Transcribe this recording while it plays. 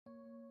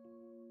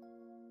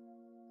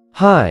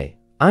Hi,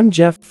 I'm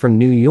Jeff from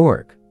New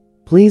York.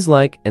 Please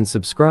like and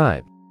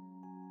subscribe.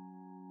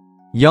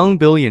 Young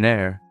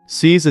Billionaire,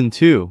 Season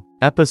 2,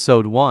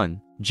 Episode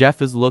 1,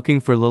 Jeff is looking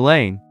for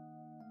Lalaine.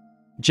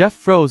 Jeff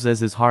froze as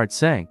his heart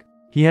sank.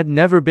 He had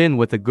never been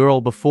with a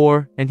girl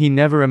before, and he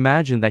never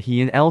imagined that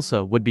he and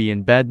Elsa would be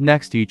in bed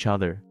next to each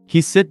other.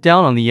 He sat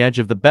down on the edge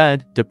of the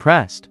bed,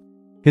 depressed.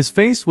 His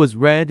face was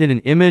red and an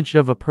image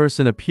of a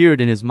person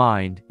appeared in his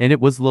mind, and it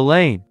was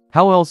Lalaine.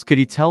 How else could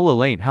he tell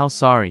Lalaine how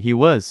sorry he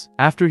was,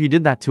 after he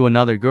did that to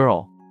another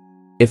girl?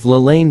 If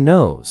Lalaine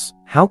knows,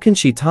 how can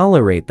she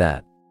tolerate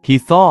that? He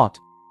thought.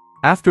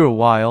 After a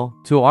while,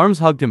 two arms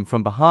hugged him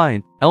from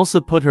behind. Elsa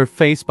put her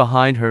face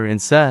behind her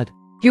and said,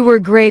 "You were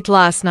great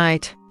last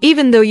night.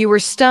 Even though you were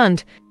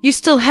stunned, you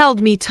still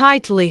held me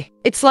tightly.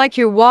 It's like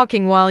you're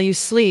walking while you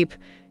sleep.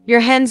 Your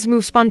hands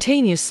move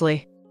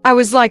spontaneously. I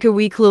was like a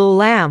weak little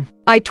lamb.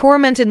 I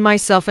tormented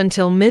myself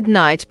until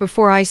midnight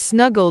before I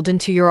snuggled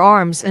into your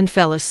arms and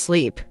fell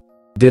asleep."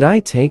 Did I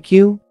take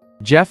you?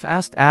 Jeff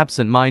asked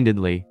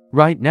absent-mindedly.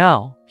 Right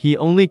now, he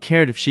only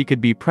cared if she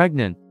could be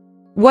pregnant.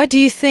 "What do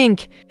you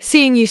think?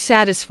 Seeing you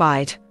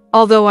satisfied,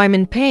 although I'm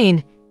in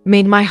pain,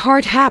 made my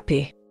heart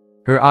happy."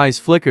 Her eyes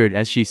flickered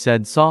as she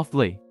said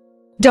softly,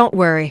 "Don't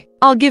worry,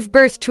 I'll give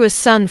birth to a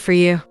son for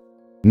you."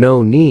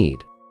 No need.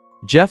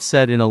 Jeff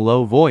said in a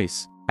low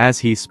voice. As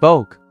he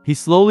spoke, he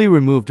slowly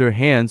removed her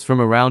hands from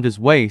around his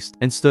waist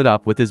and stood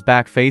up with his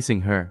back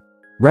facing her.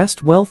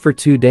 Rest well for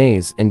 2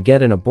 days and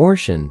get an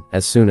abortion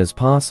as soon as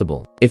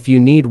possible. If you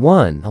need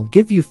one, I'll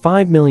give you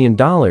 $5 million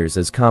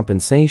as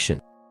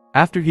compensation.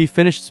 After he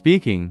finished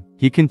speaking,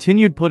 he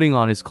continued putting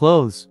on his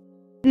clothes.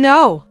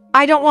 "No,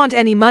 I don't want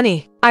any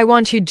money. I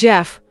want you,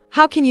 Jeff.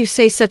 How can you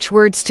say such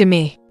words to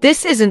me?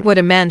 This isn't what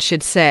a man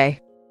should say."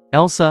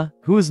 Elsa,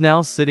 who was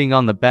now sitting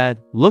on the bed,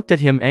 looked at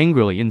him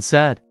angrily and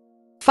said,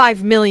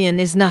 $5 million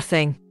is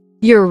nothing.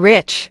 You're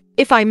rich.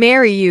 If I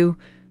marry you,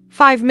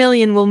 $5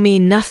 million will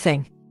mean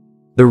nothing.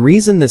 The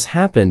reason this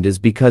happened is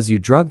because you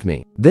drugged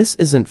me. This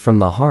isn't from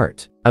the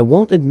heart. I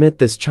won't admit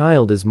this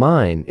child is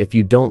mine if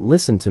you don't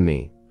listen to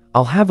me.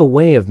 I'll have a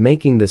way of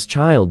making this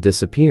child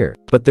disappear,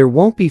 but there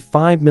won't be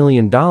 $5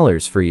 million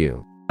for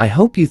you. I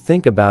hope you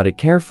think about it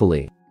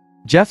carefully.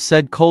 Jeff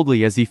said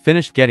coldly as he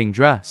finished getting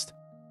dressed.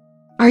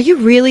 Are you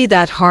really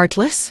that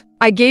heartless?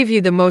 I gave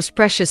you the most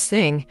precious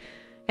thing,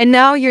 and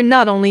now you're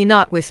not only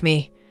not with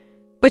me,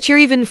 but you're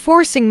even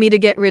forcing me to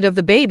get rid of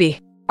the baby.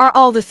 Are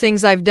all the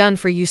things I've done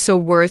for you so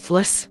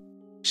worthless?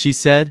 She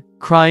said,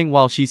 crying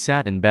while she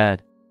sat in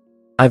bed.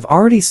 I've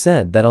already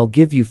said that I'll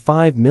give you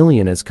 $5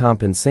 million as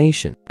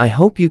compensation. I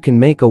hope you can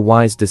make a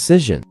wise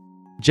decision.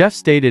 Jeff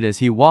stated as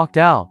he walked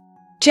out.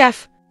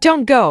 Jeff,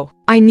 don't go.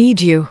 I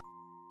need you.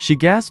 She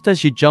gasped as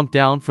she jumped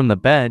down from the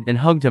bed and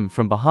hugged him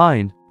from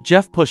behind.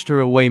 Jeff pushed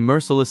her away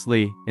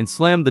mercilessly and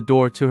slammed the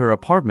door to her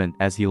apartment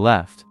as he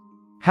left.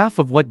 Half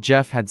of what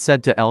Jeff had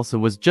said to Elsa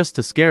was just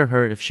to scare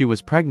her if she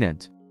was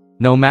pregnant.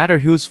 No matter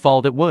whose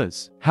fault it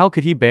was, how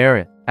could he bear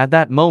it? At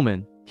that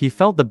moment, he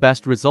felt the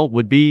best result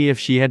would be if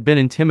she had been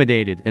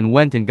intimidated and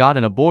went and got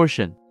an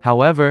abortion.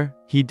 However,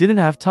 he didn't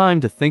have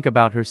time to think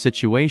about her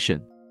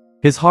situation.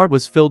 His heart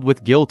was filled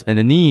with guilt and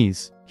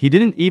unease. He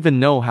didn't even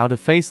know how to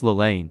face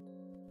Lalaine.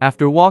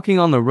 After walking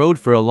on the road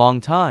for a long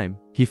time,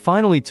 he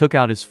finally took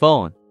out his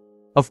phone.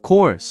 Of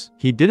course,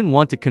 he didn't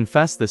want to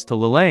confess this to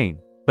Lalaine,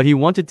 but he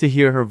wanted to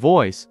hear her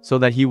voice so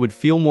that he would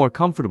feel more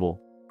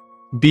comfortable.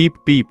 Beep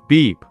beep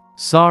beep.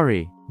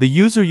 Sorry, the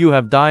user you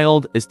have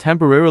dialed is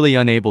temporarily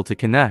unable to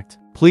connect.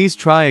 Please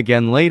try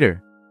again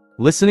later.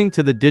 Listening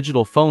to the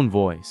digital phone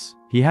voice,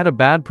 he had a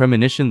bad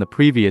premonition the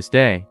previous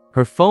day.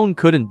 Her phone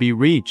couldn't be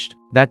reached.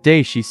 That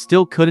day she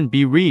still couldn't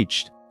be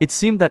reached. It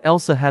seemed that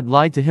Elsa had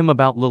lied to him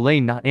about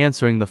Lalaine not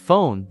answering the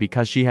phone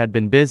because she had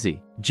been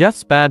busy.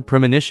 Jeff's bad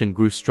premonition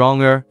grew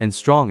stronger and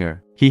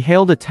stronger. He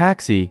hailed a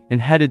taxi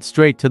and headed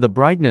straight to the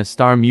Brightness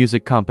Star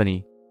Music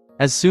Company.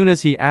 As soon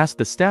as he asked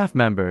the staff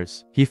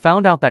members, he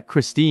found out that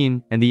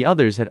Christine and the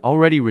others had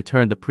already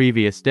returned the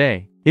previous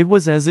day. It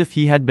was as if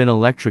he had been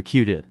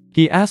electrocuted.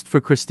 He asked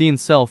for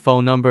Christine's cell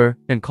phone number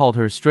and called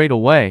her straight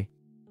away.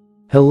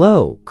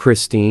 Hello,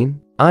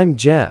 Christine. I'm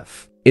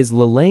Jeff. Is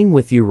Lalaine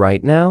with you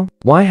right now?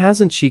 Why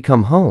hasn't she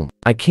come home?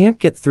 I can't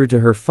get through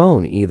to her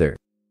phone either.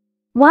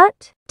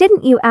 What?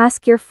 Didn't you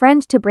ask your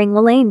friend to bring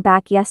Lalaine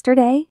back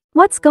yesterday?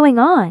 What's going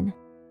on?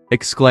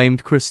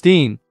 Exclaimed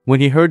Christine. When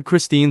he heard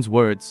Christine's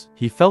words,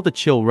 he felt a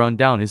chill run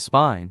down his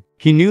spine.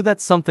 He knew that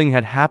something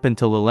had happened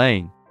to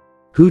Lalaine.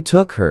 Who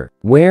took her?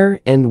 Where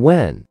and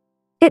when?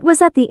 It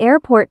was at the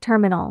airport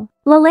terminal.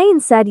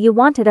 Lalaine said you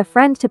wanted a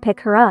friend to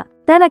pick her up.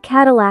 Then a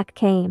Cadillac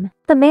came.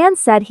 The man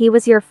said he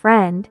was your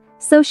friend,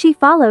 so she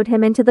followed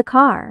him into the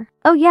car.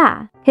 Oh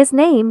yeah, his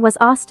name was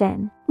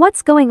Austin.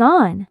 What's going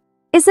on?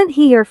 Isn't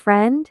he your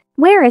friend?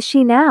 Where is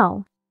she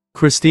now?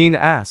 Christine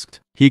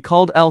asked. He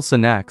called Elsa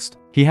next.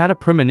 He had a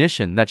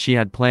premonition that she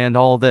had planned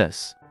all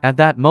this. At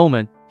that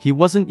moment, he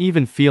wasn't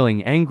even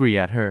feeling angry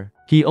at her.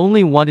 He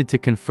only wanted to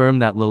confirm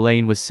that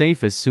Lalaine was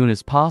safe as soon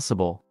as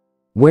possible.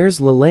 Where's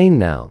Lalaine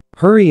now?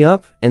 Hurry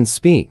up and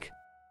speak.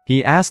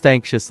 He asked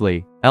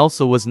anxiously.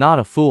 Elsa was not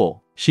a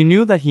fool. She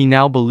knew that he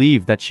now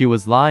believed that she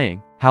was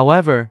lying.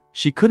 However,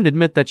 she couldn't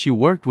admit that she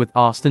worked with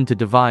Austin to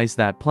devise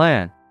that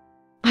plan.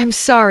 I'm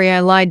sorry I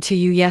lied to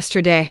you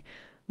yesterday.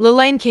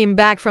 Lalaine came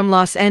back from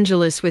Los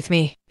Angeles with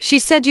me. She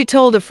said you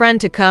told a friend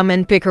to come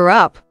and pick her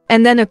up,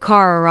 and then a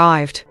car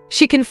arrived.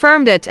 She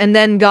confirmed it and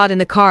then got in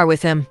the car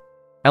with him.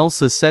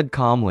 Elsa said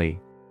calmly.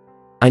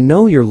 I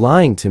know you're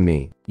lying to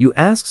me. You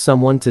asked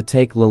someone to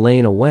take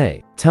Lalaine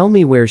away. Tell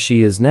me where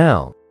she is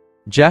now.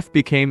 Jeff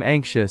became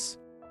anxious.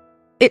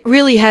 It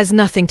really has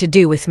nothing to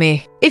do with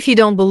me. If you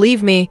don't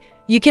believe me,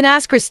 you can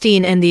ask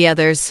Christine and the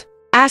others.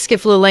 Ask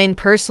if Lalaine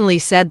personally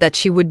said that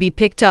she would be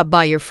picked up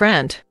by your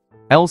friend.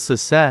 Elsa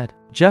said.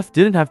 Jeff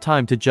didn't have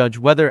time to judge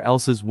whether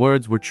Elsa's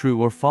words were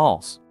true or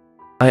false.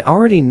 I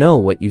already know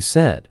what you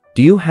said.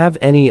 Do you have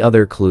any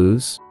other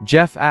clues?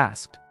 Jeff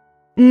asked.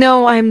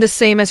 No, I'm the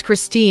same as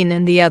Christine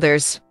and the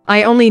others.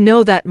 I only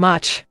know that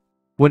much.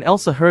 When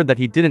Elsa heard that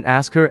he didn't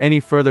ask her any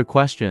further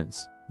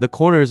questions, the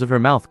corners of her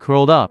mouth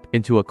curled up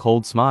into a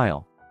cold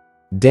smile.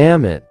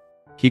 Damn it.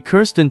 He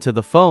cursed into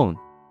the phone.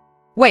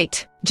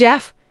 Wait,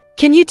 Jeff,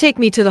 can you take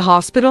me to the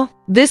hospital?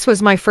 This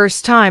was my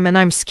first time and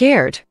I'm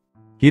scared.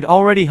 He'd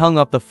already hung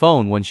up the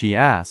phone when she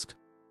asked.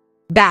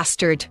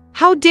 Bastard,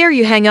 how dare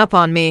you hang up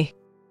on me?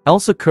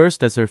 Elsa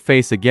cursed as her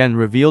face again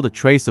revealed a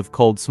trace of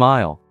cold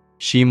smile.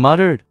 She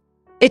muttered.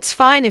 It's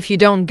fine if you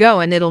don't go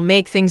and it'll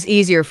make things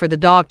easier for the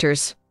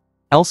doctors.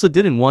 Elsa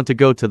didn't want to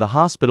go to the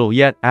hospital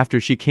yet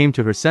after she came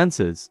to her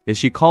senses, as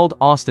she called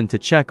Austin to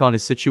check on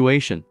his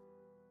situation.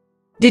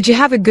 Did you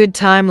have a good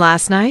time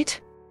last night?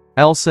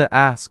 Elsa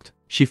asked.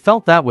 She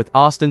felt that with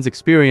Austin's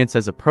experience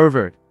as a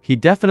pervert, he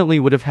definitely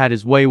would have had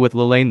his way with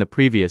Lalaine the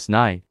previous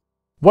night.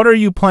 What are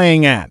you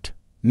playing at?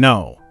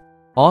 No.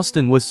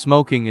 Austin was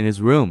smoking in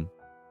his room.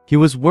 He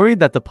was worried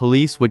that the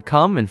police would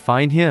come and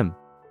find him.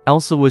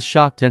 Elsa was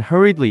shocked and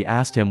hurriedly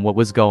asked him what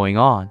was going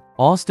on.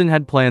 Austin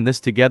had planned this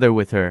together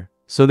with her,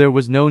 so there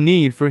was no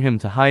need for him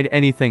to hide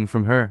anything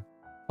from her.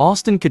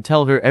 Austin could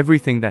tell her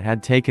everything that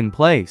had taken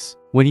place.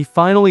 When he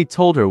finally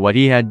told her what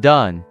he had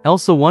done,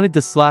 Elsa wanted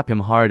to slap him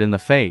hard in the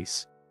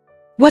face.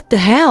 What the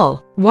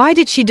hell? Why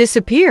did she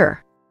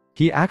disappear?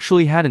 He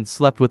actually hadn't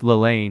slept with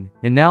Lalaine,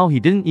 and now he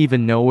didn't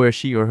even know where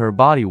she or her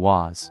body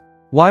was.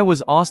 Why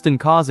was Austin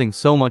causing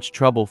so much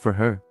trouble for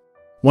her?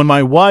 When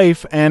my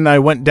wife and I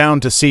went down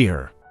to see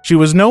her, she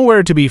was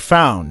nowhere to be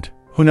found.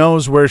 Who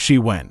knows where she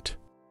went?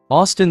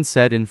 Austin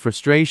said in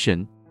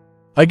frustration.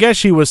 I guess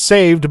she was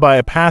saved by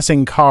a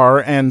passing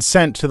car and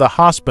sent to the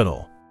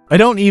hospital. I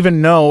don't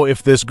even know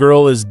if this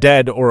girl is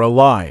dead or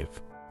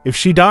alive. If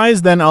she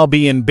dies, then I'll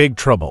be in big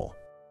trouble.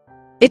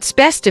 It's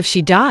best if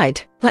she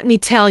died, let me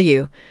tell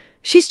you.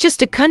 She's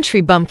just a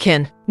country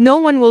bumpkin. No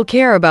one will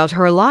care about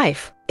her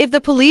life. If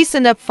the police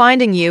end up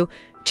finding you,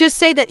 just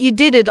say that you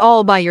did it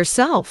all by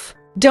yourself.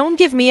 Don't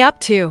give me up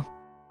to.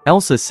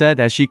 Elsa said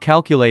as she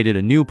calculated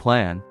a new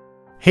plan.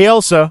 Hey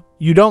Elsa,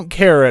 you don't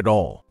care at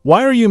all.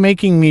 Why are you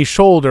making me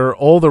shoulder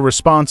all the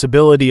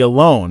responsibility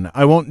alone?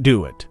 I won't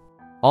do it.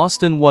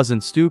 Austin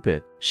wasn't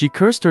stupid. She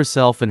cursed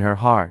herself in her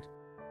heart.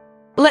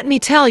 Let me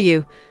tell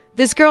you,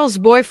 this girl's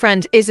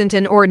boyfriend isn't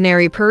an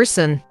ordinary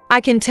person.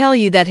 I can tell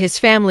you that his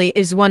family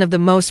is one of the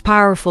most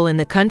powerful in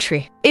the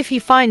country. If he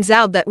finds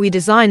out that we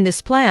designed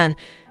this plan,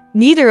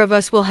 neither of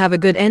us will have a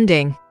good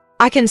ending.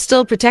 I can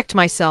still protect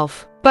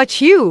myself.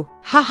 But you,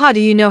 haha, do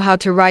you know how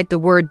to write the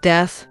word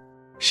death?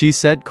 She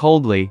said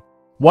coldly.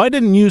 Why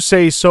didn't you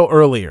say so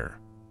earlier?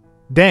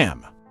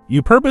 Damn,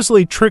 you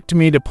purposely tricked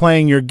me to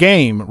playing your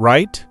game,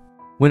 right?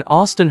 When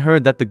Austin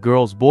heard that the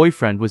girl's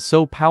boyfriend was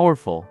so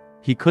powerful,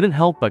 he couldn't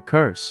help but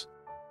curse.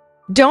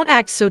 Don't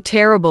act so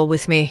terrible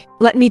with me.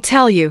 Let me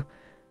tell you,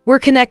 we're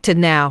connected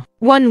now.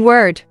 One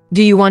word,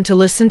 do you want to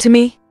listen to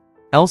me?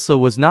 Elsa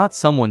was not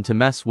someone to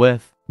mess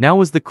with. Now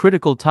was the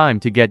critical time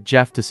to get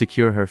Jeff to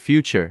secure her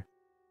future.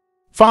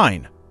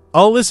 Fine,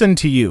 I'll listen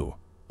to you.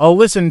 I'll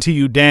listen to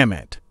you, damn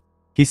it.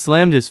 He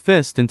slammed his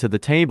fist into the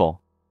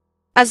table.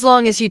 As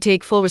long as you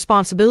take full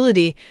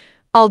responsibility,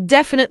 I'll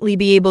definitely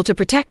be able to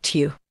protect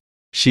you.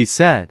 She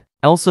said.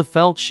 Elsa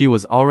felt she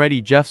was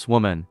already Jeff's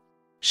woman.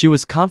 She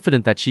was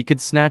confident that she could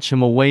snatch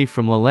him away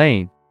from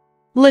Lalaine.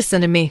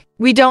 Listen to me.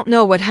 We don't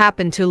know what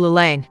happened to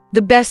Lalaine.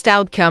 The best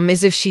outcome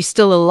is if she's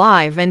still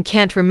alive and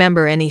can't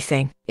remember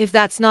anything. If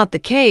that's not the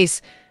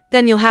case,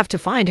 then you'll have to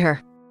find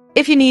her.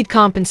 If you need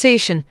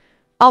compensation,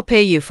 I'll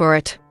pay you for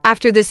it.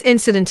 After this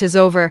incident is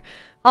over,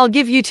 I'll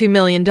give you $2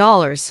 million.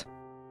 $2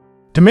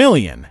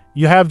 million?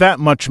 You have that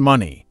much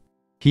money?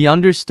 He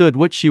understood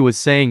what she was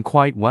saying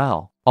quite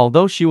well.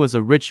 Although she was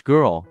a rich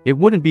girl, it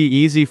wouldn't be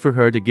easy for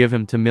her to give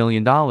him $2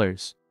 million.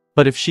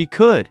 But if she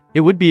could,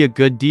 it would be a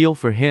good deal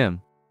for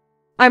him.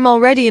 I'm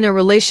already in a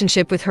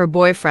relationship with her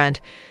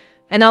boyfriend,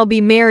 and I'll be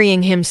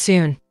marrying him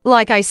soon.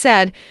 Like I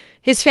said,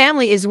 his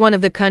family is one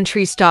of the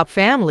country's top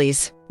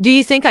families. Do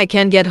you think I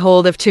can get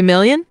hold of $2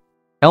 million?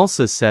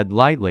 Elsa said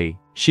lightly.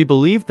 She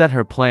believed that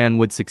her plan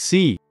would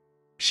succeed.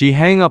 She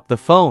hung up the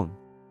phone.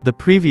 The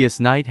previous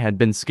night had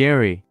been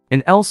scary,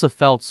 and Elsa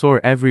felt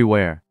sore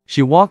everywhere.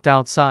 She walked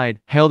outside,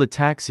 hailed a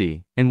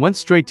taxi, and went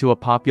straight to a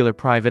popular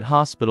private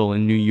hospital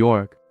in New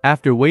York.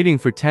 After waiting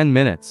for 10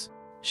 minutes,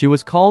 she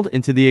was called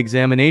into the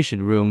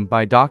examination room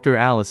by Dr.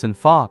 Allison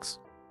Fox,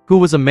 who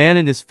was a man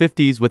in his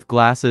 50s with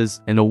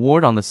glasses and a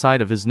wart on the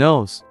side of his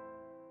nose.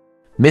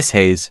 Miss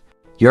Hayes,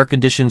 your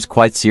condition's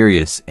quite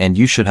serious and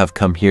you should have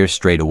come here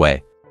straight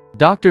away.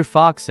 Dr.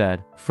 Fox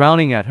said,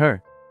 frowning at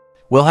her.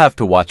 We'll have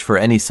to watch for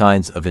any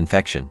signs of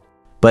infection.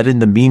 But in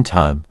the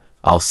meantime,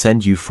 I'll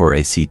send you for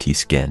a CT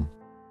scan.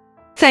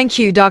 Thank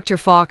you, Dr.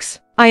 Fox.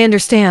 I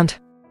understand.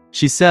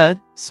 She said,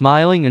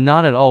 smiling and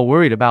not at all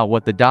worried about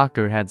what the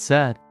doctor had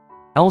said.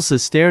 Elsa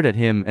stared at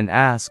him and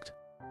asked,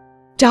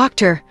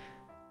 Doctor,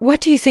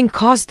 what do you think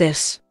caused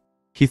this?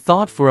 He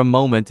thought for a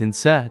moment and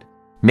said,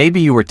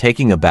 Maybe you were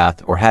taking a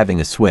bath or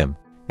having a swim,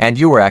 and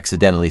you were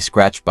accidentally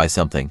scratched by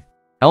something.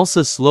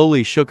 Elsa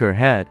slowly shook her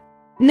head.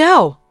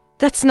 No,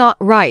 that's not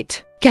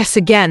right. Guess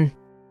again.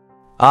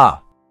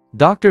 Ah.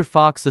 Dr.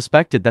 Fox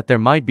suspected that there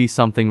might be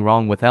something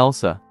wrong with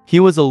Elsa. He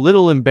was a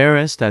little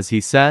embarrassed as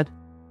he said,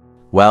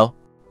 Well,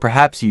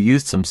 perhaps you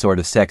used some sort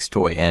of sex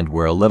toy and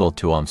were a little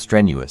too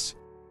strenuous.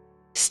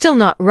 Still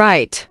not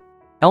right.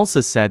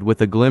 Elsa said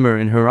with a glimmer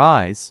in her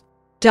eyes.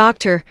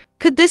 Doctor,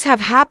 could this have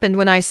happened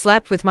when I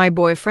slept with my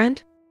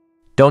boyfriend?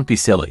 Don't be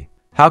silly.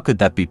 How could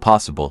that be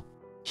possible?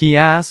 He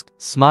asked,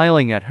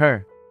 smiling at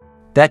her.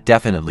 That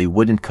definitely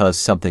wouldn't cause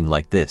something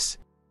like this.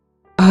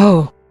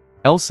 Oh.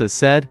 Elsa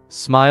said,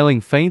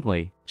 smiling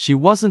faintly. She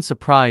wasn't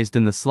surprised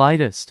in the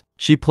slightest.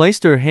 She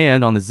placed her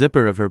hand on the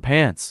zipper of her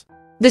pants.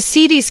 The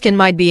CT scan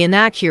might be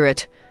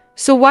inaccurate,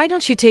 so why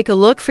don't you take a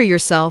look for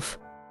yourself?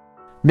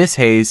 Miss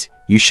Hayes,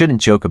 you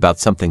shouldn't joke about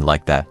something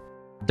like that.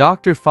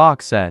 Dr.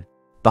 Fox said.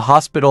 The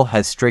hospital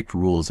has strict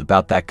rules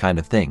about that kind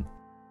of thing.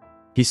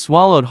 He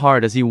swallowed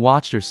hard as he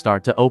watched her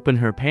start to open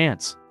her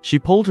pants. She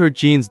pulled her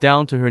jeans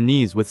down to her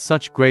knees with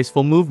such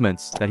graceful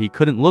movements that he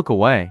couldn't look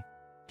away.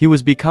 He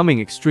was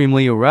becoming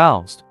extremely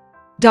aroused.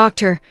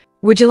 Doctor,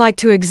 would you like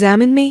to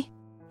examine me?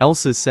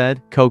 Elsa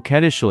said,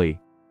 coquettishly.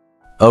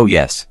 Oh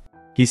yes.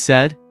 He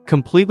said,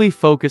 completely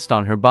focused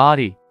on her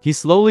body. He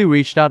slowly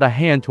reached out a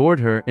hand toward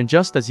her, and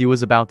just as he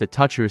was about to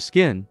touch her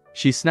skin,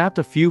 she snapped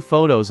a few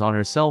photos on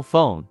her cell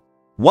phone.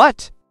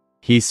 What?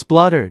 He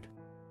spluttered.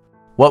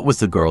 What was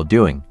the girl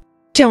doing?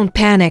 Don't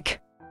panic.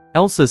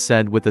 Elsa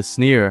said with a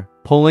sneer,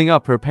 pulling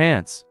up her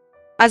pants.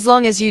 As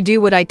long as you do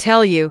what I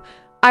tell you,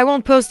 I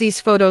won't post these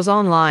photos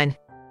online.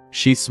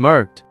 She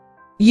smirked.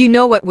 You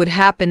know what would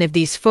happen if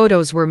these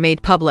photos were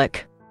made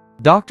public.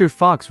 Dr.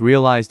 Fox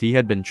realized he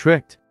had been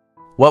tricked.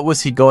 What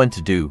was he going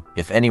to do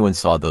if anyone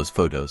saw those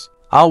photos?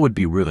 All would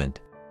be ruined.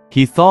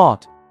 He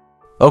thought.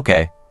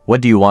 Okay,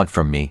 what do you want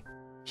from me?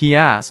 He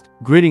asked,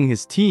 gritting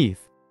his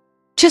teeth.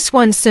 Just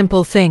one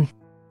simple thing.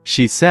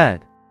 She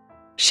said.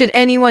 Should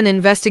anyone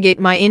investigate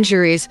my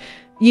injuries,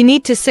 you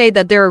need to say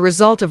that they're a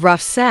result of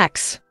rough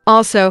sex.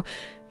 Also,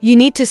 you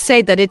need to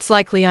say that it's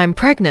likely I'm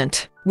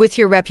pregnant. With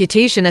your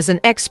reputation as an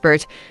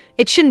expert,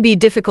 it shouldn't be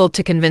difficult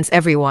to convince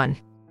everyone.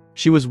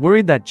 She was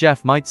worried that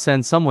Jeff might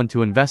send someone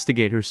to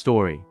investigate her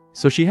story,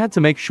 so she had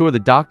to make sure the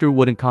doctor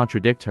wouldn't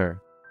contradict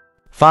her.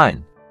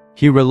 Fine.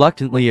 He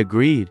reluctantly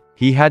agreed.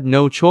 He had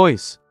no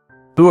choice.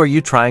 Who are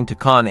you trying to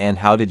con and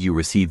how did you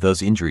receive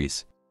those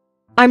injuries?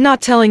 I'm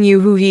not telling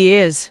you who he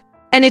is.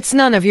 And it's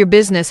none of your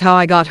business how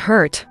I got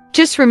hurt.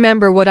 Just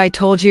remember what I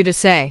told you to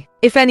say.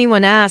 If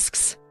anyone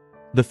asks.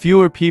 The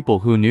fewer people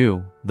who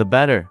knew, the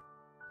better.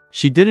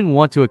 She didn't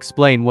want to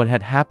explain what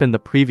had happened the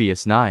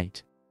previous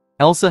night.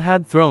 Elsa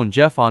had thrown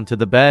Jeff onto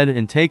the bed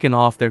and taken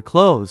off their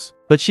clothes,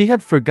 but she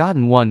had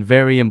forgotten one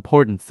very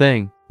important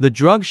thing. The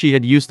drug she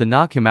had used to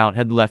knock him out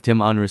had left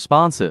him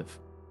unresponsive.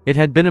 It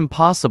had been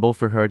impossible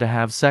for her to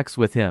have sex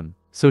with him,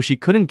 so she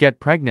couldn't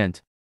get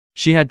pregnant.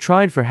 She had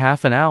tried for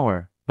half an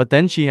hour, but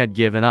then she had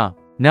given up.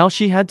 Now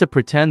she had to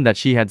pretend that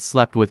she had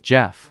slept with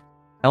Jeff.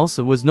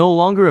 Elsa was no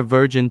longer a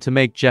virgin to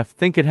make Jeff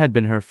think it had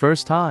been her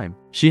first time.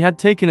 She had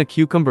taken a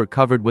cucumber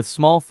covered with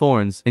small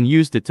thorns and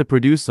used it to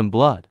produce some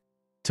blood.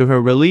 To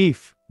her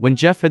relief, when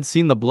Jeff had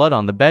seen the blood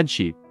on the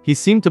bedsheet, he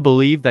seemed to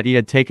believe that he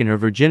had taken her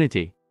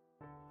virginity.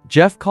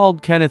 Jeff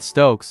called Kenneth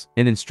Stokes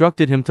and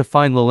instructed him to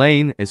find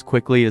Lalaine as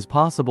quickly as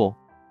possible.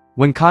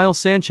 When Kyle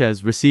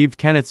Sanchez received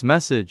Kenneth's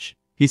message,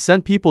 he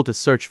sent people to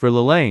search for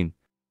Lalaine.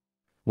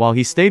 While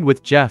he stayed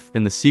with Jeff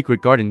in the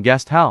Secret Garden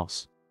guest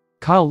house,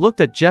 Kyle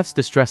looked at Jeff's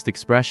distressed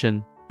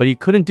expression, but he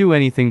couldn't do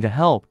anything to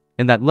help,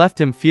 and that left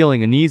him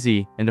feeling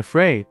uneasy and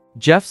afraid.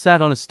 Jeff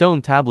sat on a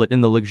stone tablet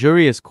in the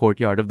luxurious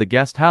courtyard of the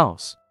guest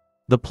house.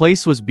 The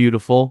place was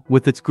beautiful,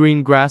 with its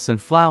green grass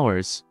and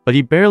flowers, but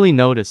he barely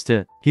noticed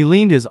it. He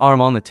leaned his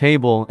arm on the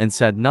table and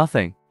said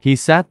nothing. He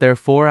sat there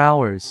 4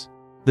 hours.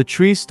 The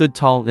trees stood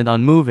tall and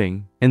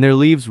unmoving, and their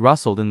leaves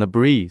rustled in the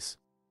breeze.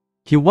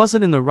 He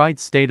wasn't in the right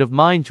state of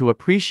mind to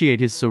appreciate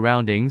his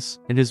surroundings,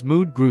 and his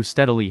mood grew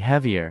steadily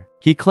heavier.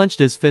 He clenched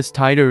his fist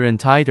tighter and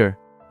tighter.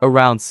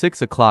 Around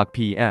 6:00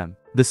 p.m.,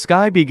 the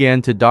sky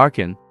began to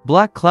darken.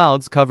 Black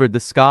clouds covered the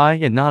sky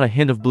and not a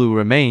hint of blue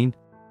remained.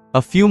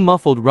 A few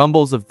muffled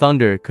rumbles of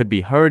thunder could be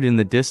heard in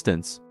the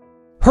distance.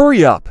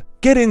 Hurry up!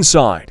 Get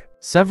inside!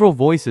 Several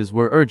voices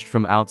were urged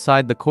from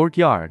outside the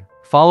courtyard,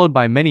 followed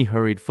by many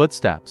hurried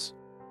footsteps.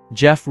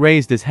 Jeff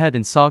raised his head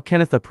and saw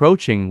Kenneth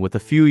approaching with a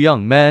few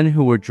young men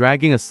who were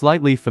dragging a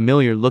slightly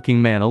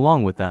familiar-looking man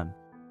along with them.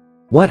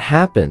 What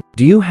happened?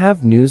 Do you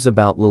have news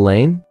about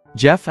Lalaine?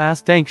 Jeff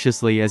asked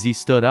anxiously as he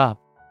stood up.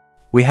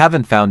 We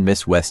haven't found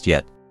Miss West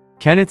yet,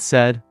 Kenneth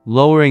said,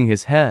 lowering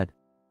his head.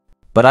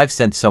 but I've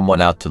sent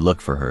someone out to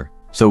look for her,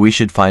 so we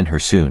should find her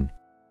soon.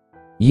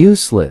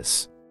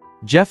 Useless.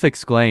 Jeff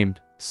exclaimed,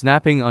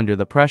 snapping under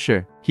the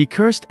pressure. He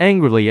cursed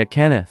angrily at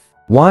Kenneth.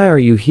 Why are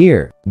you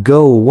here?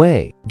 Go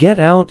away. Get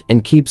out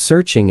and keep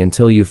searching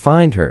until you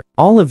find her.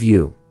 All of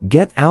you,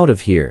 get out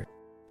of here.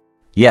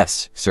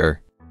 Yes, sir.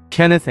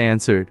 Kenneth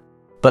answered.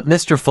 But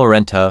Mr.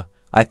 Florento,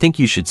 I think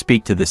you should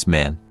speak to this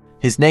man.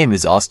 His name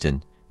is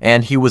Austin,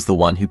 and he was the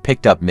one who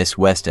picked up Miss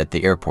West at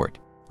the airport.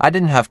 I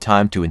didn't have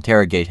time to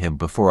interrogate him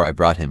before I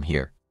brought him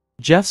here.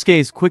 Jeff's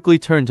gaze quickly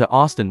turned to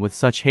Austin with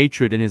such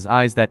hatred in his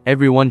eyes that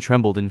everyone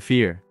trembled in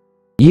fear.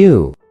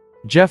 You.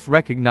 Jeff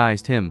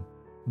recognized him.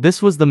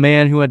 This was the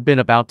man who had been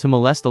about to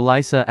molest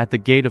Elisa at the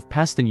gate of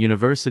Peston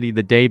University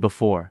the day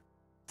before.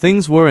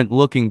 Things weren't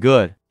looking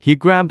good. He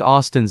grabbed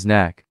Austin's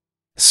neck.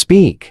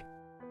 Speak.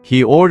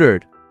 He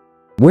ordered.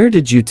 Where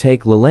did you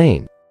take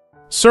Lalaine?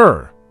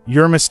 Sir,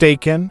 you're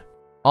mistaken.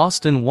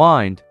 Austin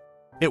whined.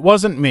 It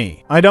wasn't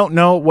me. I don't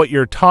know what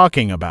you're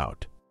talking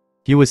about.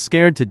 He was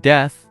scared to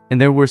death, and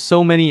there were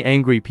so many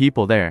angry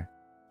people there.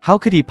 How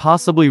could he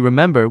possibly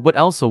remember what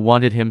Elsa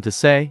wanted him to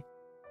say?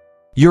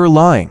 You're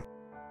lying.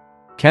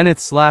 Kenneth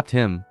slapped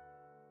him.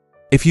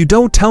 If you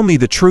don't tell me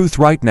the truth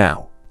right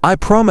now, I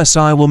promise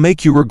I will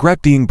make you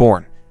regret being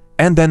born,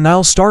 and then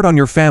I'll start on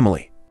your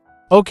family.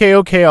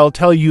 Okay, I'll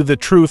tell you the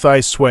truth, I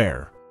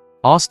swear.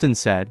 Austin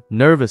said,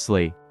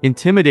 nervously.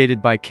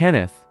 Intimidated by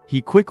Kenneth,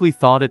 he quickly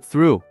thought it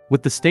through.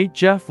 With the state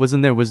Jeff was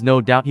in, there was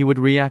no doubt he would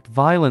react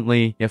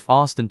violently if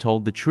Austin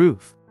told the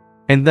truth.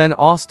 And then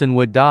Austin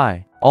would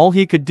die. All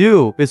he could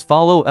do is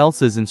follow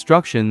Elsa's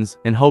instructions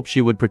and hope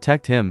she would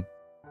protect him.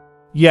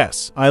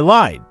 Yes, I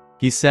lied.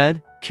 He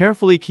said,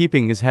 carefully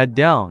keeping his head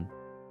down.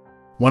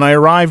 When I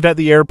arrived at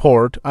the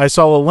airport, I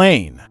saw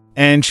Lalaine,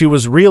 and she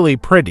was really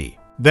pretty.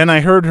 Then I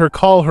heard her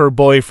call her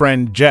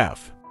boyfriend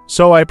Jeff.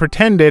 So I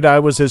pretended I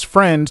was his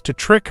friend to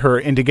trick her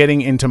into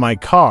getting into my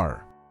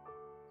car.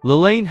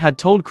 Lalaine had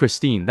told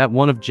Christine that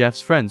one of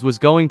Jeff's friends was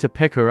going to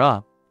pick her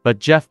up, but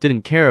Jeff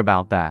didn't care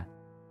about that.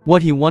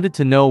 What he wanted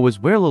to know was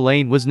where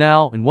Lalaine was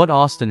now and what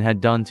Austin had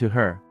done to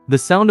her. The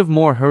sound of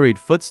more hurried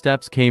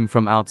footsteps came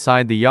from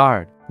outside the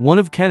yard. One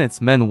of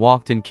Kenneth's men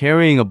walked in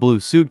carrying a blue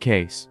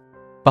suitcase.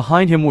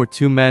 Behind him were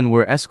two men who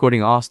were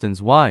escorting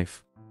Austin's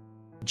wife.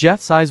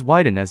 Jeff's eyes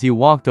widened as he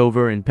walked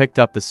over and picked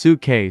up the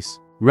suitcase,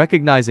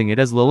 recognizing it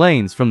as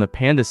Lalaine's from the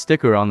panda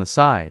sticker on the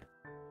side.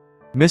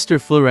 Mr.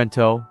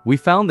 Florento, we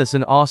found this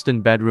in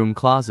Austin's bedroom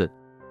closet,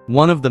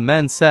 one of the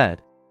men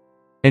said.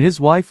 And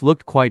his wife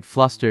looked quite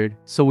flustered,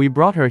 so we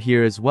brought her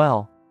here as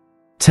well.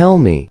 Tell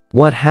me,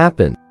 what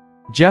happened?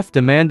 Jeff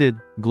demanded,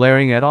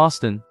 glaring at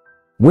Austin.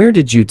 Where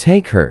did you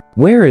take her?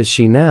 Where is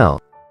she now?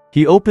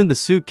 He opened the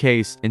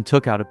suitcase and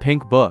took out a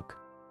pink book.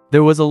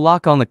 There was a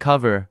lock on the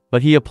cover,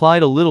 but he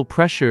applied a little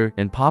pressure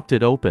and popped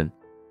it open.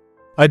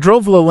 I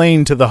drove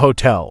Lalaine to the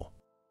hotel.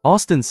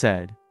 Austin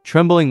said,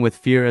 trembling with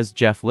fear as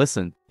Jeff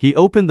listened. He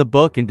opened the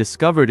book and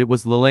discovered it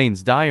was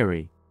Lalaine's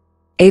diary.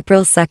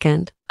 April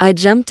 2nd. I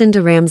jumped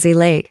into Ramsey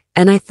Lake,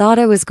 and I thought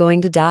I was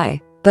going to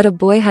die, but a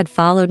boy had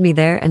followed me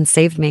there and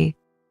saved me.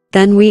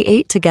 Then we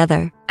ate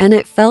together, and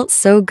it felt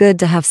so good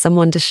to have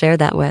someone to share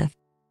that with.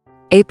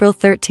 April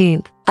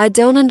 13th. I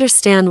don't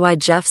understand why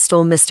Jeff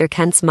stole Mr.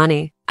 Kent's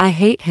money. I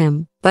hate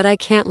him, but I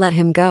can't let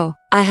him go.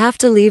 I have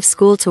to leave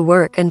school to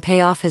work and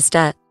pay off his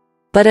debt.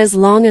 But as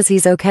long as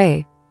he's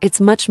okay, it's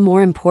much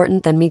more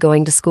important than me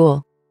going to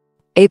school.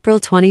 April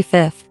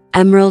 25th.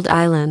 Emerald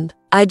Island.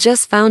 I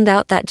just found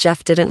out that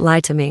Jeff didn't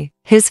lie to me.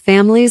 His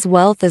family's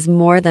wealth is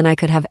more than I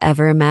could have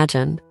ever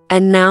imagined.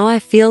 And now I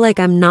feel like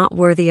I'm not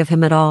worthy of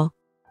him at all.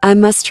 I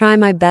must try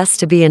my best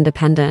to be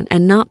independent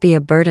and not be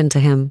a burden to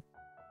him.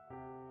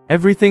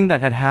 Everything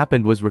that had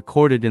happened was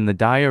recorded in the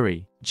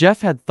diary.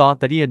 Jeff had thought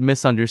that he had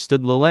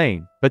misunderstood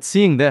Lalaine, but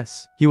seeing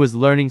this, he was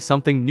learning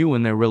something new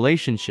in their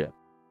relationship.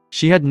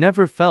 She had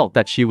never felt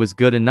that she was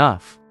good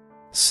enough.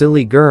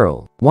 Silly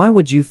girl, why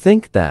would you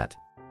think that?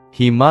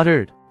 He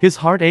muttered, his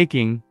heart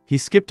aching. He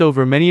skipped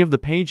over many of the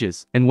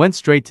pages and went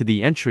straight to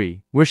the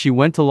entry where she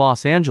went to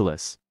Los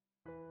Angeles.